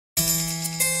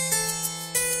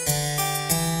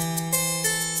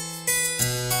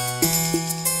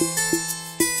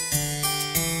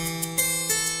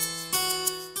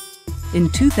In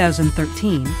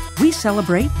 2013, we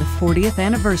celebrate the 40th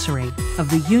anniversary of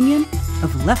the union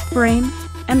of left brain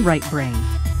and right brain,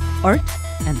 art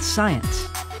and science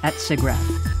at SIGGRAPH.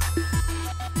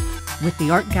 With the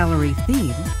art gallery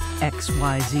theme,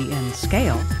 XYZN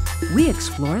Scale, we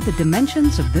explore the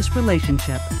dimensions of this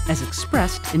relationship as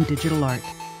expressed in digital art.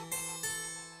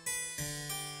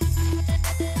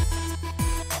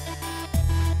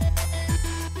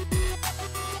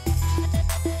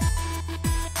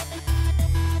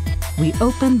 We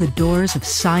open the doors of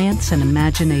science and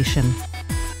imagination.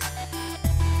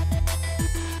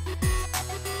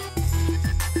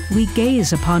 We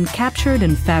gaze upon captured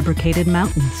and fabricated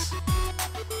mountains.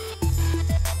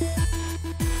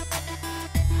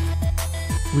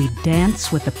 We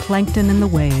dance with the plankton in the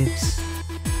waves.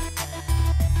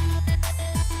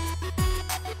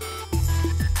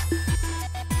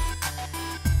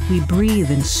 We breathe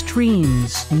in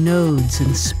streams, nodes,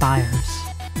 and spires.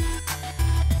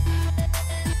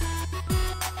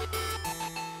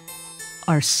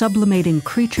 Our sublimating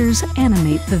creatures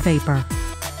animate the vapor.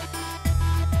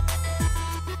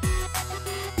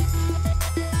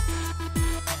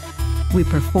 We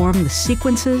perform the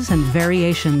sequences and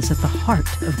variations at the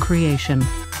heart of creation.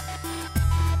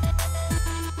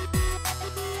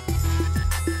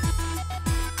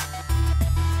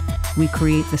 We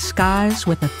create the skies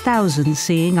with 1,000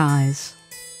 seeing eyes.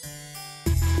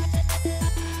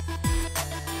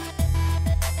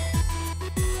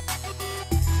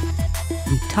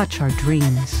 We touch our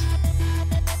dreams.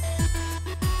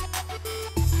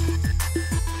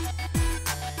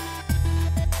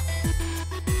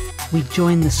 We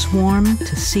join the swarm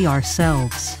to see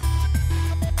ourselves.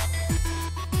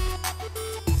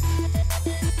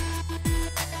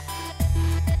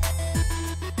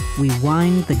 We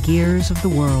wind the gears of the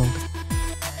world.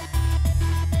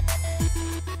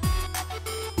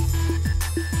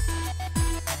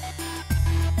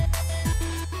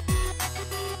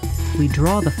 We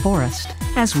draw the forest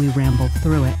as we ramble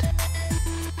through it.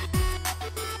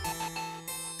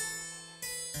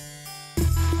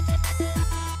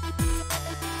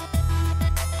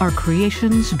 Our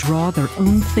creations draw their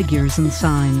own figures and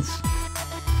signs.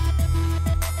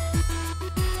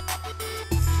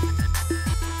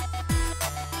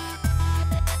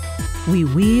 We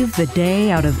weave the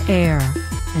day out of air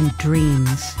and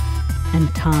dreams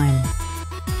and time.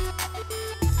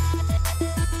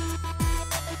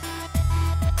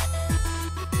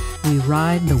 We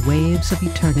ride the waves of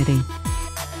eternity.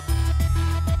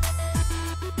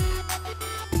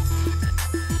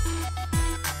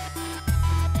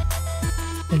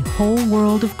 A whole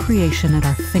world of creation at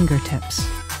our fingertips.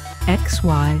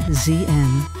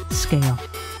 XYZN Scale.